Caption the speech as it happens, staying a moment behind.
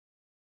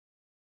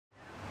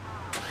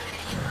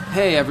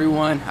Hey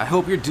everyone, I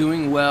hope you're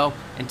doing well,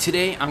 and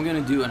today I'm going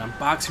to do an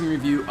unboxing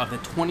review of the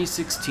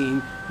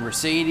 2016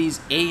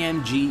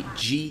 Mercedes-AMG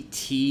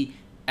GT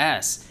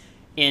S,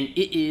 and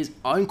it is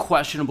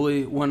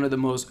unquestionably one of the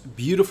most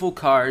beautiful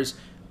cars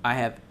I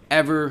have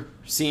ever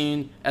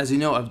seen. As you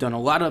know, I've done a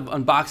lot of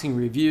unboxing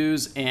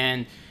reviews,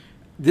 and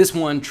this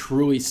one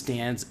truly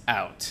stands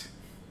out.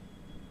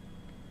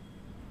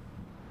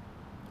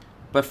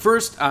 But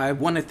first, I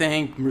want to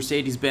thank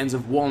Mercedes-Benz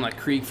of Walnut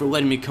Creek for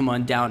letting me come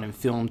on down and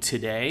film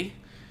today.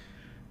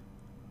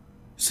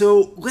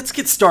 So let's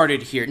get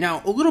started here.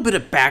 Now, a little bit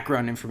of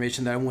background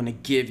information that I want to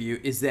give you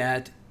is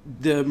that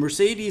the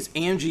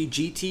Mercedes-AMG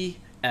GT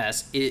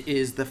S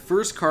is the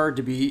first car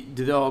to be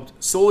developed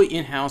solely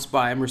in-house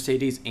by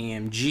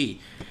Mercedes-AMG.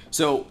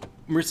 So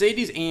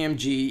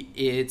Mercedes-AMG,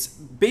 it's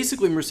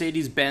basically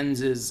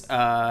Mercedes-Benz's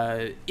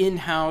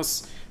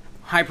in-house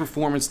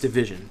high-performance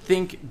division.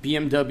 Think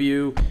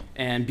BMW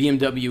and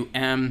BMW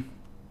M.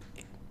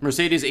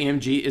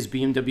 Mercedes-AMG is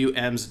BMW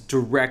M's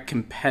direct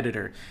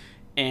competitor.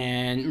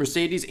 And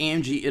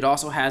Mercedes-AMG, it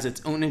also has its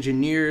own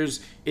engineers.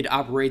 It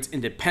operates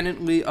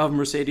independently of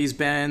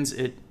Mercedes-Benz.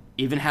 It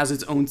even has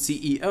its own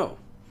CEO.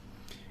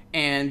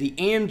 And the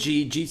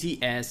AMG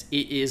GTS,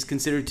 it is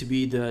considered to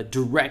be the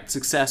direct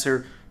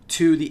successor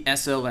to the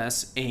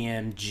SLS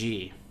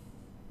AMG.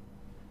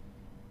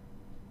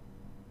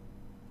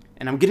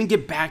 And I'm going to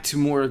get back to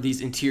more of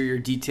these interior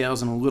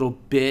details in a little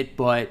bit,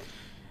 but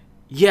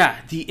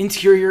yeah, the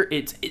interior,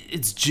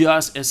 it's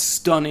just as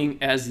stunning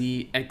as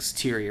the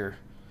exterior.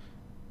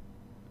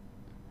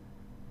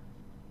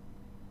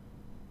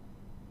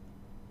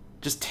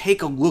 Just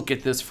take a look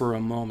at this for a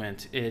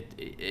moment.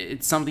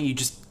 It's something you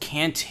just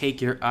can't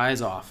take your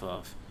eyes off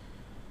of.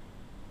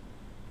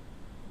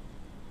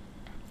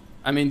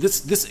 I mean,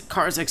 this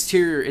car's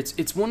exterior,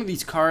 it's one of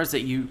these cars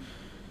that you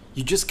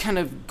just kind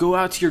of go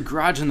out to your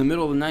garage in the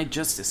middle of the night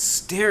just to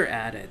stare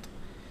at it.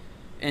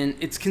 And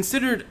it's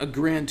considered a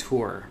grand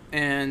tour.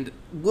 And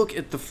look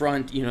at the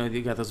front, you know,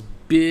 you got those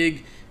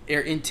big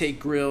air intake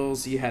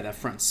grills, you have that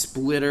front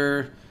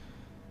splitter,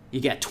 you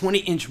got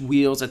 20-inch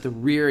wheels at the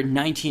rear,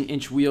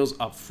 19-inch wheels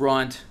up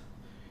front.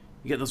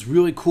 You got those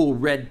really cool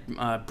red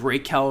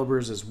brake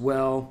calipers as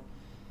well.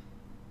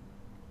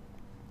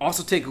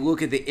 Also take a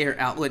look at the air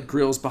outlet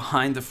grills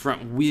behind the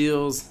front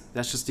wheels.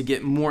 That's just to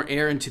get more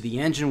air into the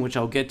engine, which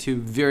I'll get to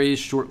very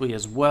shortly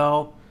as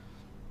well.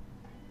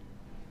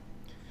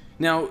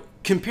 Now,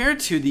 compared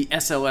to the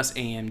SLS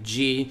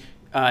AMG,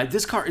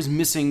 this car is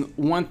missing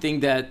one thing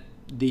that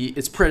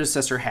its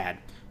predecessor had,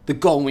 the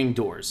gull-winged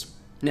doors.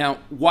 Now,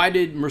 why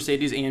did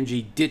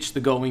Mercedes-AMG ditch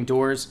the gull-winged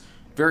doors?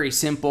 Very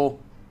simple.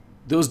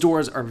 Those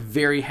doors are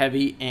very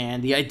heavy,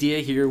 and the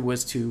idea here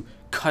was to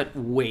cut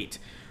weight.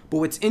 But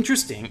what's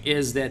interesting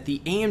is that the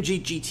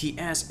AMG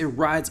GTS, it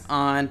rides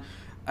on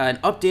an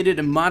updated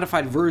and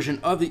modified version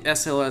of the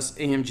SLS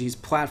AMG's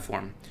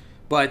platform.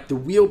 But the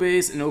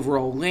wheelbase and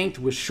overall length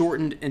was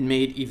shortened and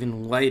made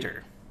even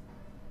lighter.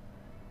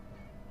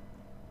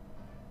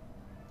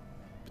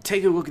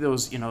 Take a look at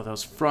those,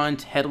 those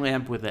front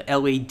headlamp with the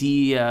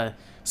LED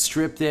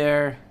strip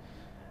there.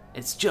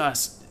 It's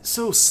just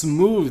so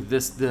smooth.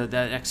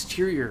 That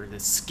exterior, the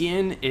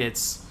skin,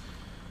 it's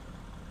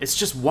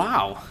just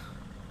wow.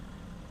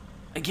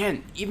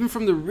 Again, even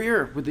from the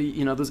rear with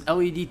the those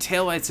LED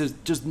taillights, is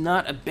just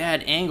not a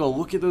bad angle.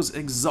 Look at those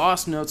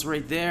exhaust notes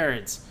right there.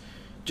 It's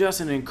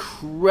just an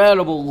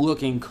incredible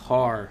looking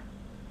car.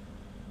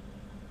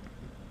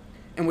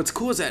 And what's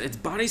cool is that its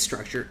body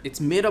structure,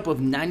 it's made up of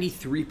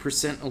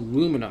 93%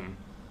 aluminum.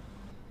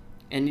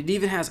 And it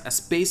even has a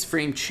space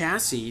frame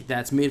chassis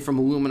that's made from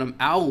aluminum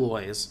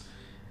alloys.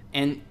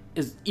 And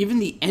even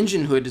the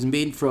engine hood is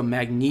made from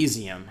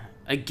magnesium.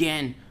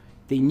 Again,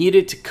 they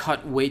needed to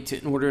cut weight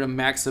in order to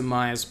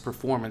maximize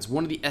performance.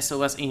 One of the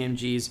SLS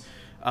AMG's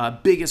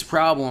biggest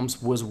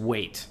problems was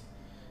weight.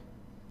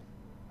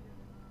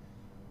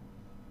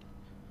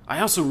 I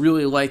also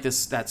really like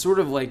that sort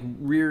of like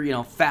rear,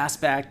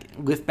 fastback,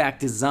 liftback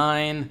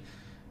design.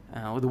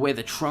 With the way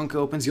the trunk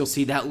opens, you'll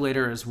see that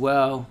later as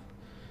well.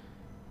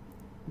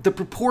 The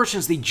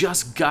proportions, they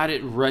just got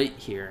it right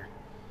here.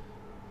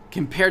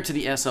 Compared to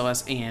the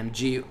SLS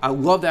AMG, I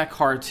love that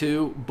car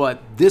too,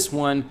 but this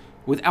one,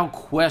 without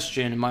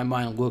question, in my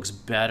mind, looks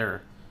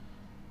better.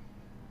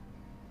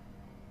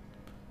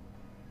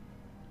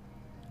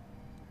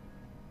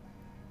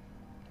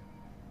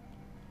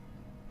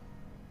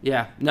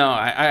 Yeah, no,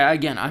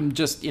 again, I'm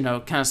just,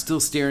 kind of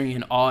still staring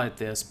in awe at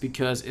this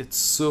because it's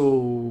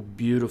so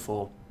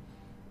beautiful.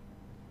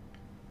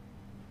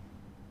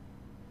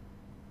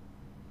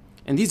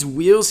 And these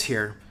wheels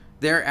here,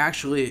 they're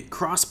actually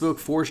cross-spoke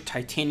forged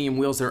titanium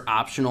wheels. They're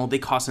optional. They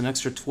cost an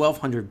extra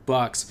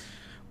 $1,200.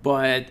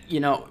 But,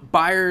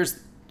 buyers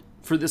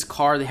for this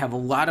car, they have a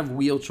lot of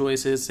wheel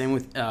choices. Same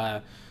with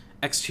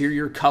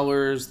exterior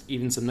colors,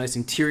 even some nice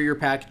interior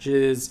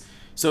packages.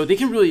 So they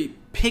can really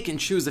pick and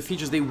choose the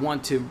features they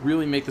want to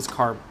really make this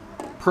car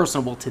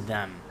personable to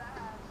them.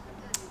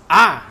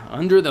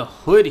 Under the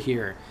hood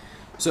here.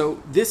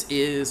 So this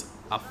is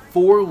a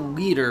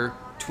 4-liter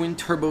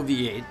twin-turbo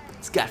V8.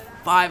 It's got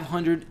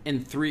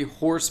 503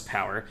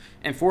 horsepower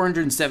and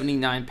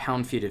 479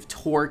 pound-feet of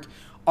torque.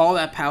 All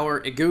that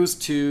power, it goes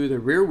to the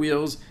rear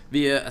wheels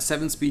via a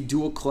 7-speed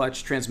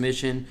dual-clutch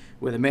transmission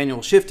with a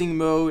manual shifting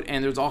mode,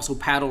 and there's also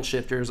paddle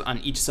shifters on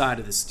each side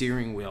of the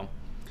steering wheel.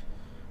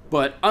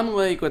 But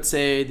unlike, let's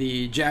say,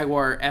 the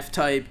Jaguar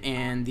F-Type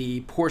and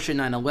the Porsche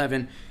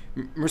 911,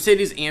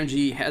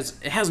 Mercedes-AMG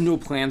has no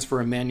plans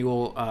for a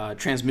manual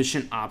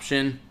transmission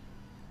option.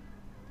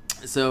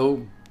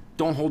 So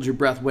don't hold your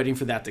breath waiting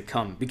for that to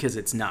come, because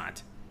it's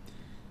not.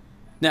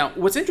 Now,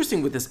 what's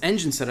interesting with this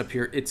engine setup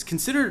here, it's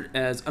considered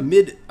as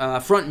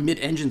a front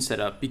mid-engine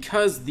setup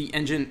because the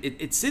engine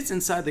it sits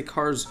inside the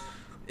car's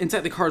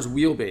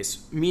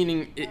wheelbase,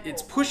 meaning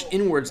it's pushed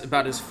inwards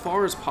about as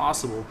far as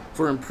possible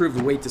for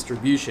improved weight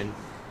distribution,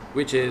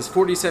 which is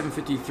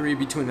 4753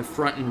 between the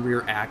front and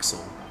rear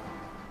axle.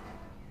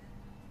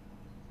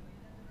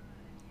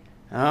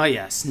 Ah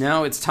yes,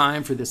 now it's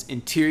time for this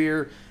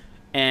interior,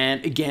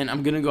 and again,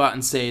 I'm going to go out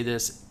and say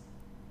this.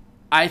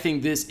 I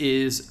think this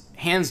is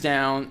hands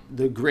down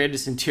the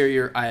greatest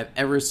interior I have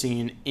ever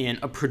seen in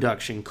a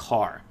production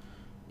car,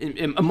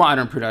 in a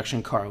modern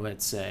production car,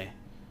 let's say.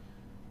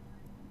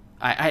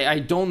 I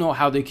don't know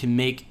how they can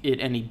make it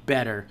any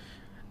better.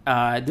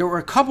 There were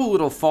a couple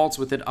little faults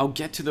with it. I'll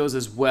get to those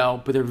as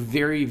well, but they're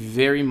very,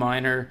 very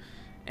minor.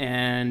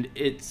 And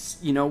it's,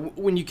 you know,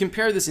 when you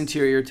compare this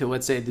interior to,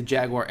 let's say, the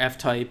Jaguar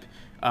F-Type,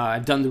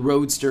 I've done the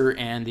Roadster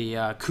and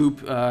the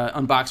Coupe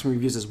unboxing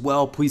reviews as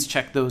well. Please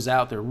check those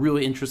out. They're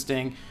really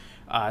interesting.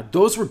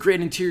 Those were great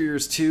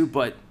interiors too,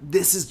 but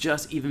this is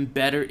just even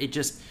better. It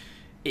just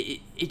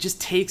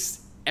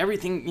takes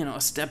everything, you know,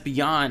 a step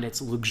beyond.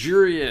 It's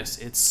luxurious.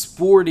 It's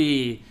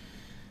sporty.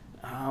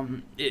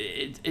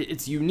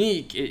 It's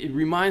unique. It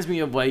reminds me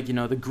of, like, you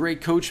know, the great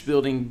coach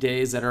building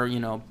days that are, you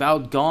know,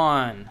 about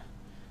gone.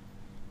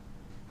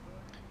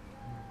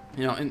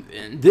 You know,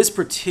 in this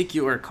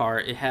particular car,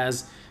 it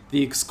has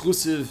the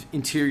exclusive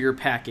interior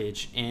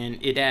package, and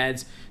it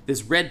adds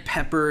this red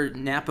pepper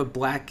Napa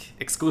black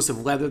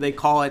exclusive leather, they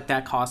call it.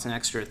 That costs an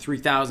extra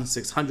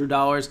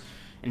 $3,600,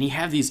 and you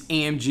have these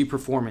AMG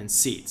performance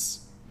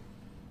seats.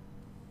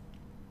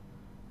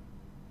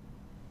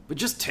 But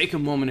just take a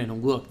moment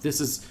and look.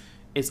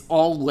 It's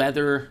all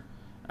leather.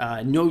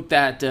 Note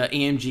that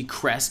AMG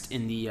crest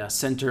in the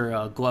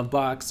center glove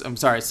box. I'm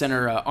sorry,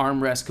 center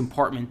armrest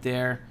compartment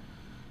there.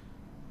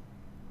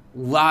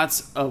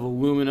 Lots of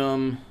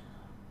aluminum.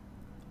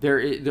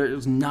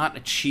 There's not a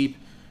cheap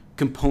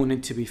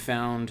component to be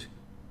found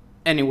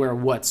anywhere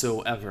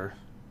whatsoever.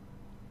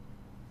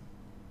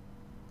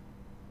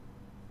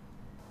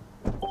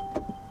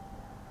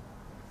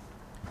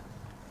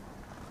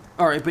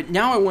 Alright, but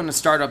now I want to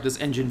start up this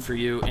engine for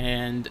you,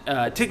 and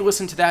take a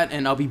listen to that,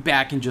 and I'll be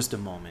back in just a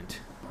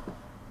moment.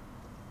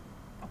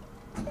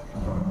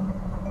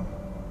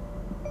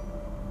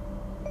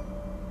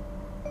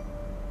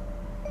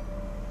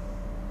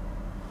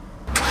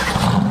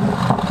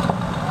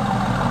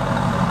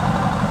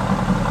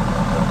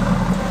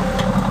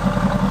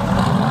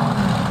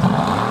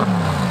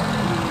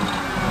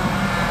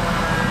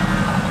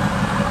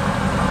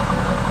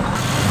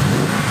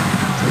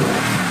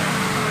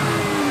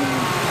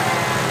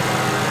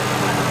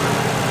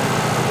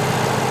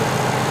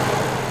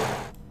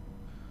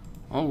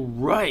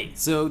 Alright,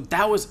 so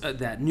that was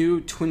that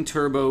new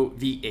twin-turbo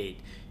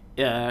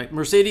V8.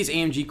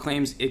 Mercedes-AMG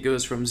claims it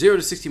goes from 0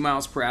 to 60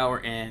 miles per hour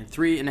in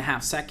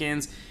 3.5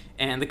 seconds,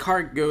 and the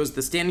car goes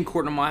the standing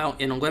quarter mile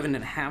in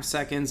 11.5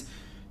 seconds.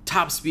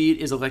 Top speed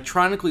is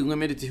electronically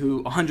limited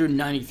to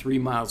 193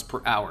 miles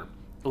per hour.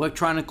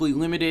 Electronically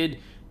limited,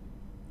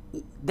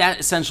 that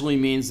essentially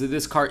means that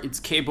this car is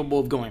capable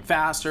of going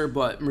faster,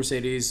 but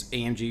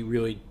Mercedes-AMG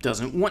really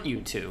doesn't want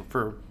you to,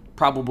 for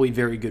probably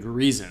very good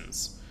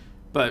reasons.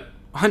 But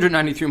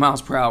 193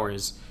 miles per hour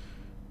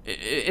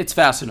it's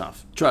fast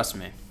enough, trust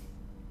me.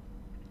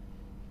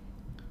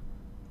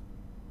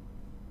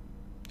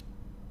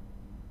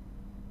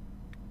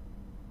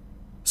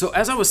 So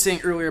as I was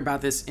saying earlier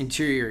about this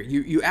interior,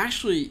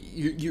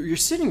 you're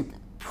sitting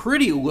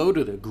pretty low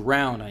to the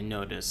ground, I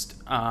noticed,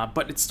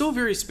 but it's still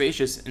very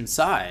spacious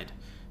inside.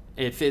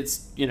 If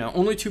it's, you know,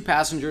 only 2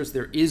 passengers,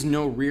 there is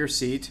no rear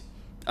seat,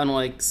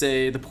 unlike,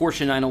 say, the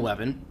Porsche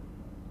 911,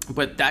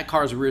 but that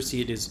car's rear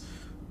seat is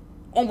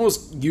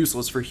almost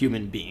useless for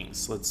human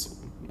beings. Let's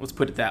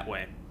put it that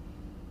way.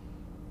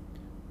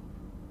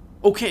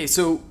 Okay,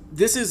 so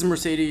this is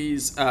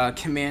Mercedes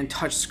Command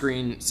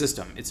touchscreen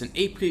system. It's an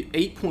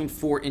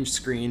 8.4-inch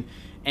screen,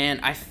 and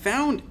I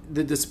found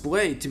the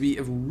display to be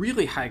of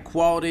really high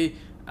quality.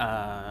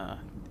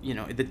 You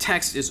know, the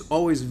text is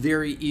always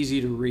very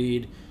easy to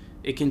read.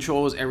 It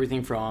controls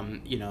everything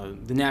from, you know,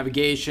 the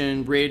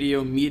navigation,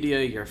 radio,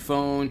 media, your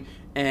phone,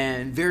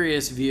 and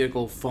various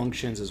vehicle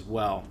functions as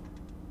well.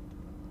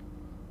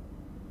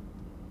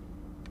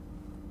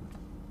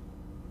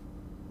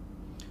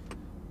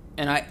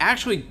 And I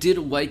actually did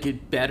like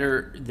it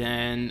better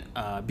than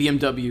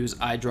BMW's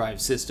iDrive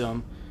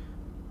system.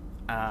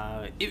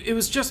 It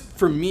was just,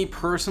 for me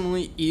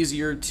personally,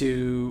 easier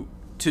to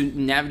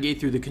navigate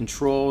through the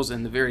controls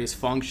and the various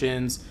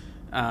functions.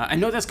 I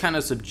know that's kind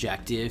of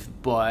subjective,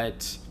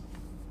 but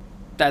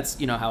that's,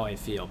 you know, how I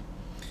feel.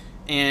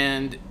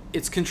 And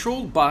it's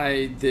controlled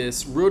by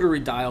this rotary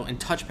dial and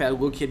touchpad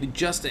located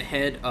just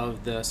ahead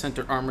of the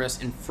center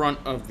armrest in front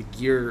of the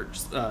gear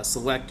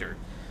selector.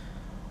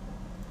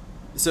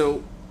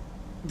 So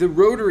the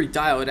rotary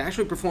dial, it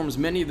actually performs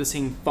many of the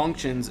same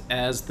functions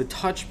as the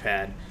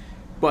touchpad,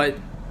 but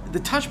the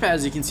touchpad,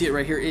 as you can see it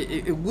right here,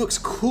 it looks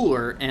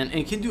cooler and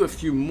it can do a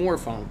few more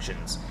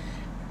functions.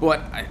 But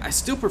I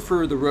still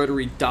prefer the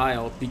rotary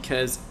dial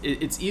because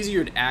it's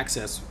easier to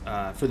access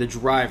for the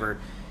driver.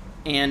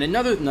 And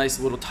another nice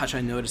little touch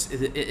I noticed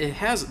is it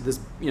has this,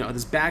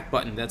 this back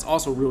button that's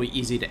also really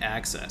easy to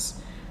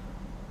access.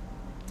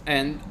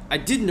 And I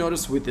did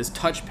notice with this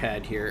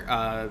touchpad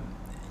here,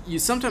 you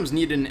sometimes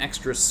need an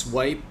extra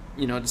swipe,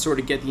 to sort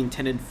of get the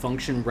intended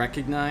function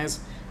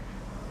recognized.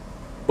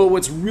 But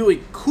what's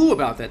really cool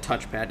about that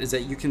touchpad is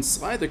that you can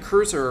slide the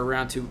cursor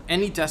around to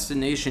any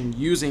destination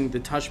using the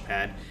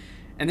touchpad,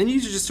 and then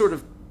you just sort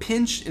of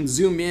pinch and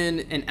zoom in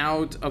and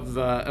out of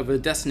a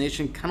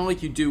destination, kind of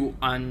like you do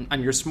on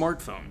your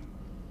smartphone.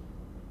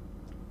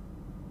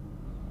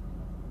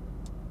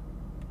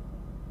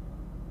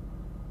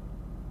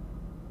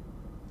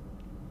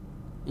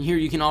 Here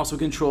you can also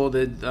control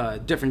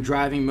the different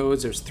driving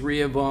modes. There's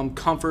 3 of them: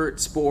 Comfort,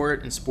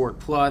 Sport, and Sport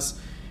Plus.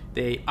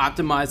 They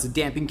optimize the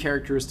damping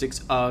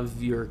characteristics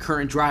of your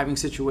current driving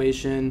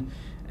situation.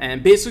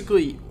 And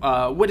basically,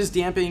 what is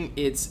damping?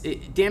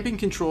 Damping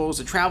controls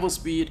the travel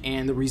speed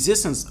and the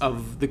resistance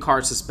of the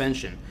car's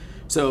suspension.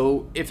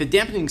 So if a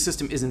dampening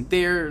system isn't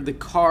there, the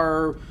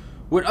car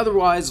would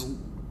otherwise,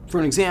 for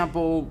an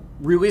example,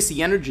 release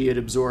the energy it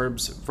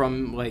absorbs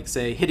from, like,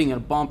 say, hitting a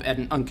bump at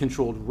an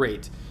uncontrolled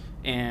rate.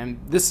 And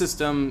this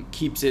system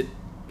keeps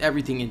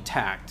everything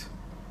intact.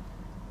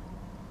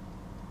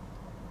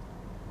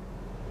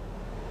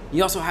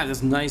 You also have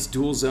this nice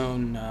dual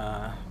zone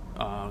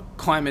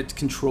climate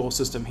control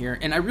system here,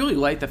 and I really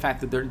like the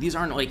fact that these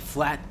aren't like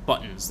flat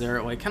buttons.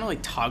 They're like kind of like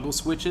toggle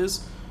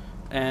switches,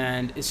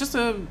 and it's just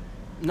a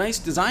nice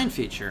design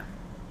feature.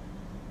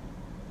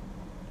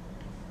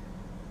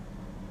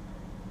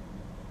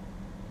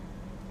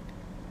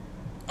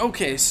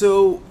 Okay,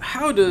 so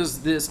how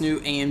does this new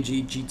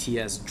AMG GT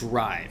S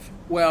drive?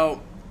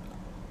 Well,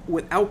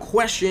 without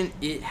question,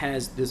 it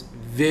has this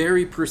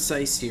very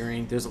precise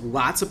steering. There's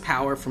lots of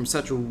power from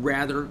such a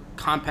rather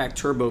compact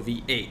turbo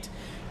V8.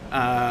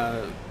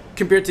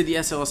 Compared to the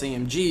SLS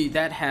AMG,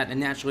 that had a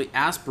naturally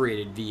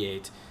aspirated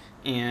V8,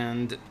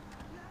 and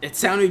it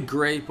sounded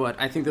great, but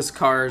I think this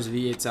car's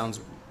V8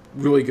 sounds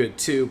really good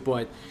too.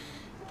 But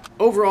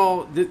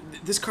overall,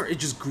 this car, it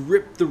just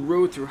gripped the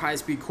road through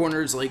high-speed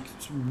corners like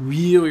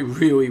really,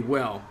 really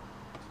well.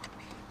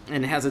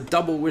 And it has a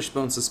double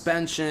wishbone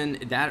suspension.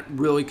 That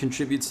really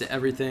contributes to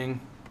everything.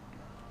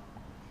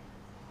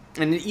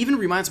 And it even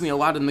reminds me a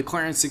lot of the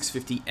McLaren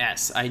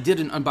 650S. I did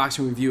an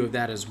unboxing review of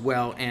that as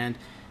well, and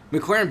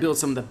McLaren builds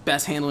some of the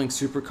best handling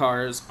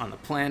supercars on the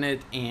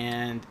planet,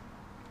 and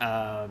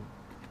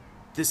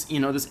this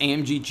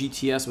AMG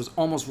GT S was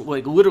almost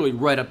like literally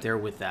right up there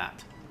with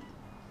that.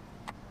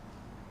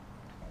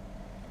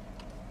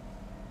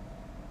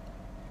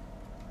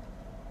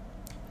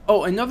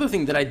 Oh, another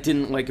thing that I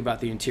didn't like about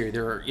the interior,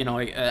 there are,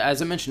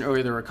 as I mentioned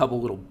earlier, there are a couple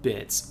little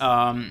bits.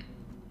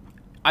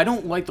 I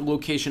don't like the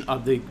location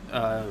of the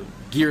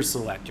gear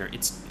selector.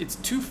 It's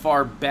too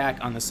far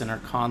back on the center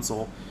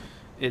console.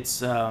 It's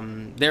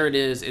there it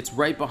is. It's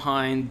right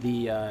behind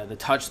the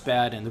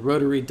touchpad and the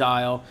rotary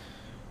dial.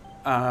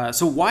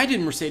 So why did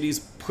Mercedes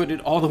put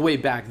it all the way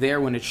back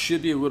there when it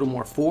should be a little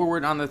more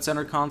forward on the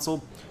center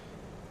console?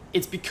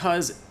 It's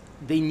because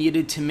they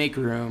needed to make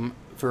room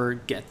for,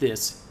 get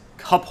this,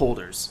 cup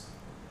holders.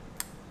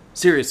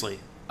 Seriously,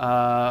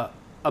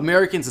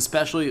 Americans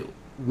especially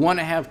want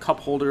to have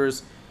cup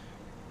holders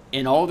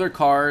in all their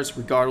cars,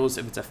 regardless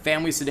if it's a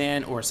family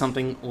sedan or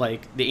something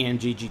like the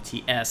AMG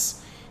GT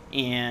S.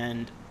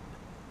 And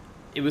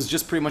it was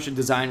just pretty much a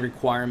design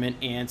requirement,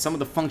 and some of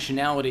the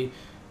functionality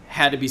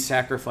had to be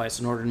sacrificed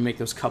in order to make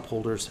those cup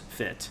holders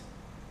fit.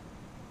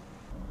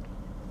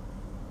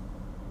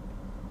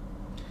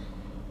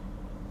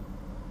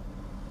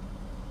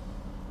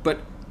 But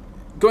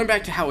going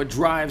back to how it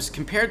drives,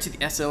 compared to the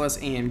SLS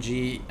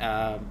AMG,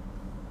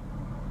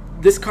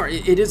 this car,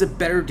 it is a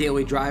better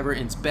daily driver,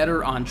 and it's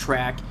better on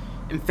track.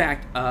 In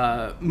fact,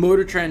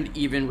 Motor Trend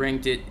even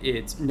ranked it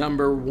its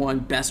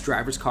 #1 best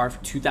driver's car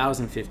for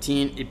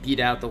 2015. It beat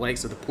out the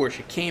likes of the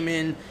Porsche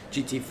Cayman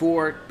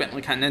GT4,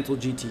 Bentley Continental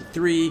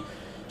GT3,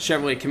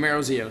 Chevrolet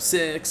Camaro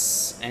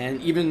Z06, and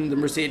even the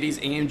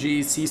Mercedes-AMG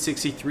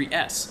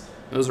C63S.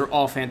 Those are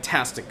all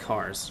fantastic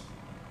cars.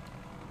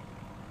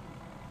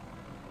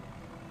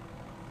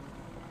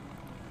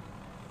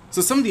 So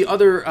some of the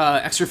other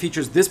extra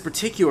features this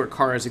particular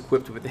car is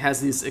equipped with: it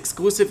has this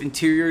exclusive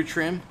interior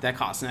trim that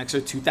costs an extra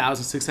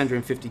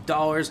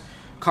 $2,650,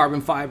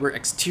 carbon fiber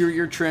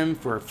exterior trim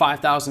for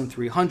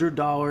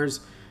 $5,300,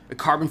 a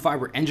carbon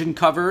fiber engine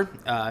cover,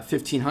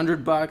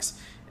 $1,500,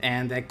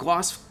 and that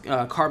gloss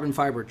carbon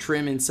fiber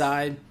trim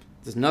inside,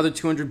 There's another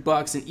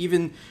 $200, and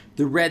even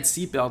the red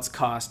seatbelts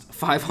cost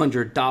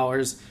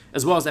 $500,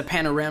 as well as that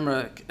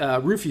panoramic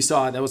roof you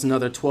saw, that was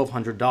another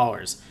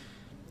 $1,200.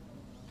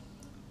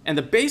 And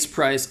the base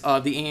price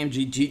of the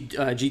AMG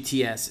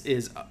GTS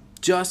is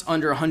just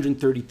under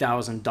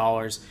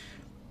 $130,000.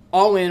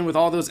 All in, with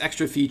all those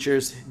extra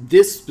features,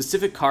 this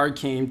specific car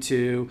came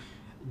to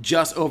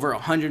just over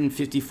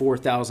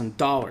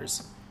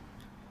 $154,000.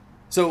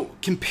 So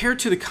compared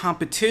to the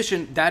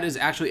competition, that is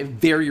actually a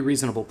very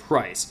reasonable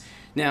price.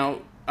 Now,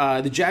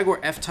 the Jaguar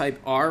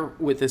F-Type R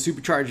with a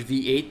supercharged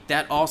V8,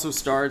 that also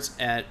starts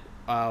at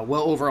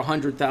well over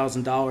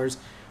 $100,000.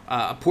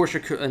 A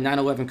Porsche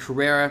 911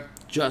 Carrera,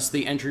 just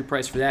the entry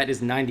price for that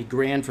is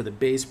 $90,000 for the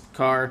base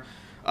car.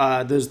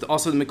 There's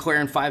also the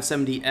McLaren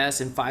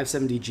 570S and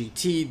 570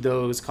 GT.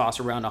 Those cost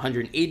around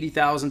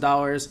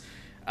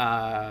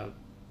 $180,000.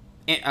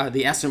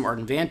 The Aston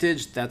Martin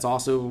Vantage, that's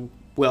also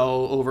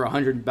well over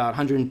about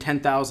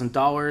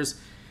 $110,000.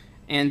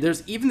 And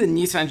there's even the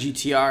Nissan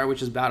GT-R,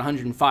 which is about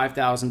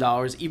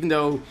 $105,000, even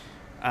though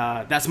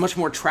that's much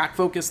more track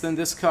focused than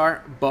this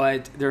car,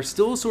 but they're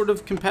still sort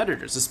of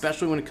competitors,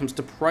 especially when it comes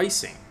to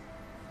pricing.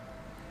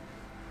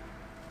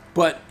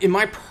 But in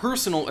my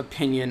personal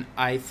opinion,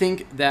 I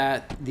think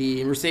that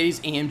the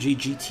Mercedes-AMG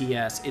GT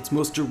S, its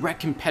most direct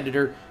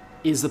competitor,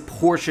 is the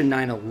Porsche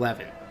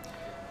 911.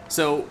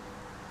 So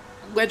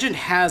legend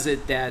has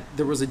it that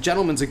there was a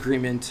gentleman's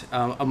agreement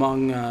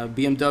among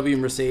BMW,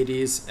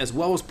 Mercedes, as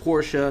well as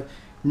Porsche,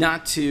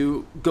 not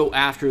to go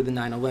after the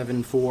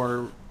 911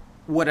 for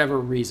whatever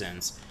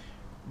reasons.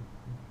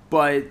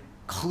 But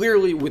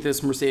clearly with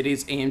this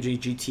Mercedes-AMG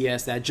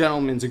GTS, that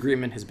gentleman's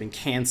agreement has been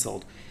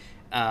canceled.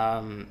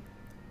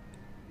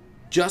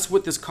 Just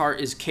what this car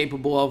is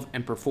capable of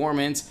and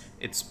performance,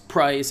 its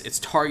price, its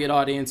target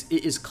audience,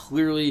 it is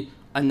clearly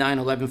a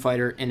 911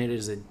 fighter, and it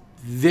is a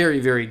very,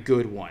 very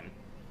good one.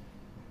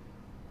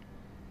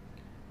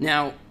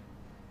 Now,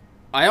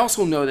 I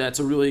also know that it's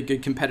a really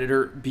good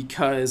competitor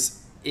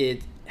because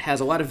it has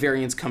a lot of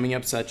variants coming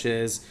up, such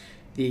as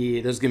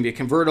there's going to be a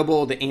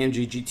convertible, the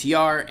AMG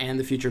GT-R, and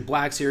the future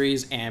Black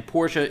Series, and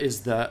Porsche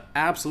is the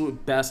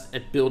absolute best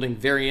at building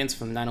variants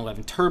from the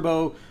 911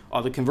 Turbo,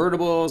 all the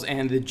convertibles,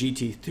 and the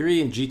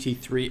GT3 and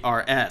GT3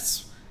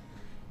 RS.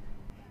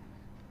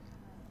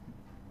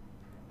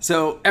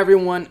 So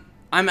everyone,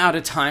 I'm out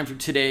of time for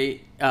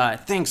today.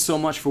 Thanks so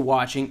much for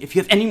watching. If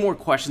you have any more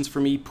questions for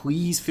me,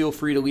 please feel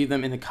free to leave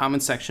them in the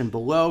comment section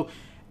below.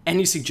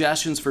 Any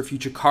suggestions for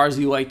future cars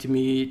you'd like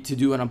me to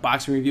do an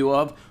unboxing review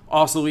of,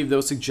 also leave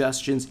those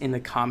suggestions in the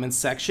comments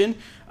section.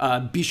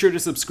 Be sure to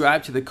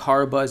subscribe to the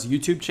Car Buzz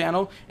YouTube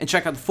channel and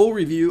check out the full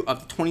review of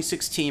the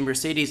 2016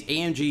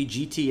 Mercedes-AMG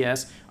GT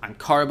S on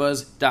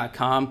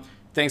carbuzz.com.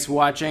 Thanks for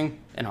watching,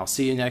 and I'll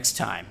see you next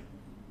time.